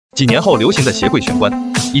几年后流行的鞋柜玄关，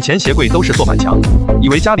以前鞋柜都是坐满墙，以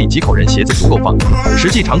为家里几口人鞋子足够放，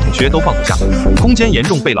实际长筒靴都放不下，空间严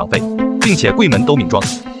重被浪费，并且柜门都明装，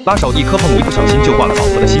拉手一磕碰一不小心就挂了老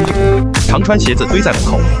婆的新衣服，常穿鞋子堆在门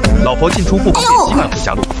口，老婆进出不方便习惯回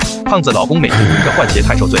家路，胖子老公每天盯着换鞋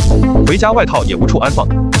太受罪，回家外套也无处安放，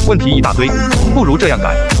问题一大堆，不如这样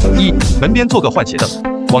改：一，门边做个换鞋凳，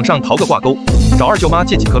往上淘个挂钩，找二舅妈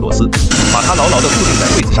借几颗螺丝，把它牢牢地固定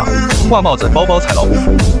在柜子上，挂帽子包包才牢固，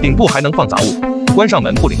顶部还能放杂物，关上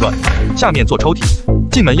门不凌乱，下面做抽屉，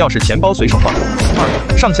进门钥匙钱包随手放。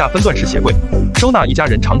二，上下分段式鞋柜，收纳一家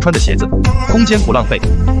人常穿的鞋子，空间不浪费，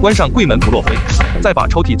关上柜门不落灰，再把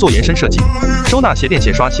抽屉做延伸设计，收纳鞋垫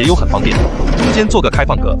鞋刷鞋油很方便，中间做个开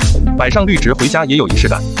放格，摆上绿植回家也有仪式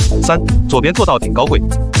感。三，左边做到顶高柜，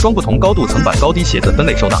装不同高度层板高低鞋子分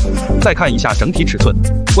类收纳，再看一下整体尺寸，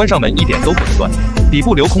关上门一点都不凌乱，底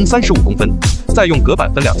部留空35公分，再用隔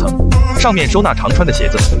板分2层，上面收纳常穿的鞋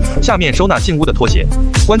子，下面收纳进屋的拖鞋，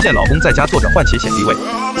关键老公在家坐着换鞋显地位。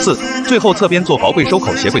四，最后侧边做薄柜收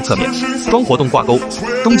口鞋柜侧面，装活动挂钩，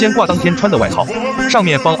中间挂当天穿的外套，上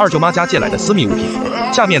面放二舅妈家借来的私密物品，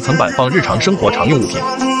下面层板放日常生活常用物品，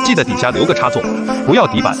记得底下留个插座，不要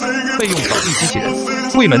底板。备用扫地机器人，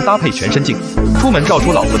柜门搭配全身镜，出门照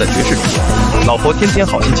出老婆的绝世容颜，老婆天天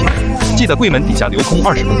好心情。记得柜门底下留空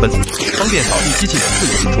20公分，方便扫地机器人自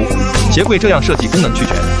由进出。鞋柜这样设计功能俱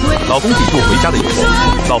全，老公抵住回家的油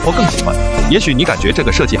活，老婆更喜欢。也许你感觉这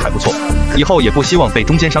个设计还不错，以后也不希望被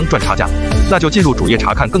中间商赚差价，那就进入主页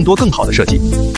查看更多更好的设计。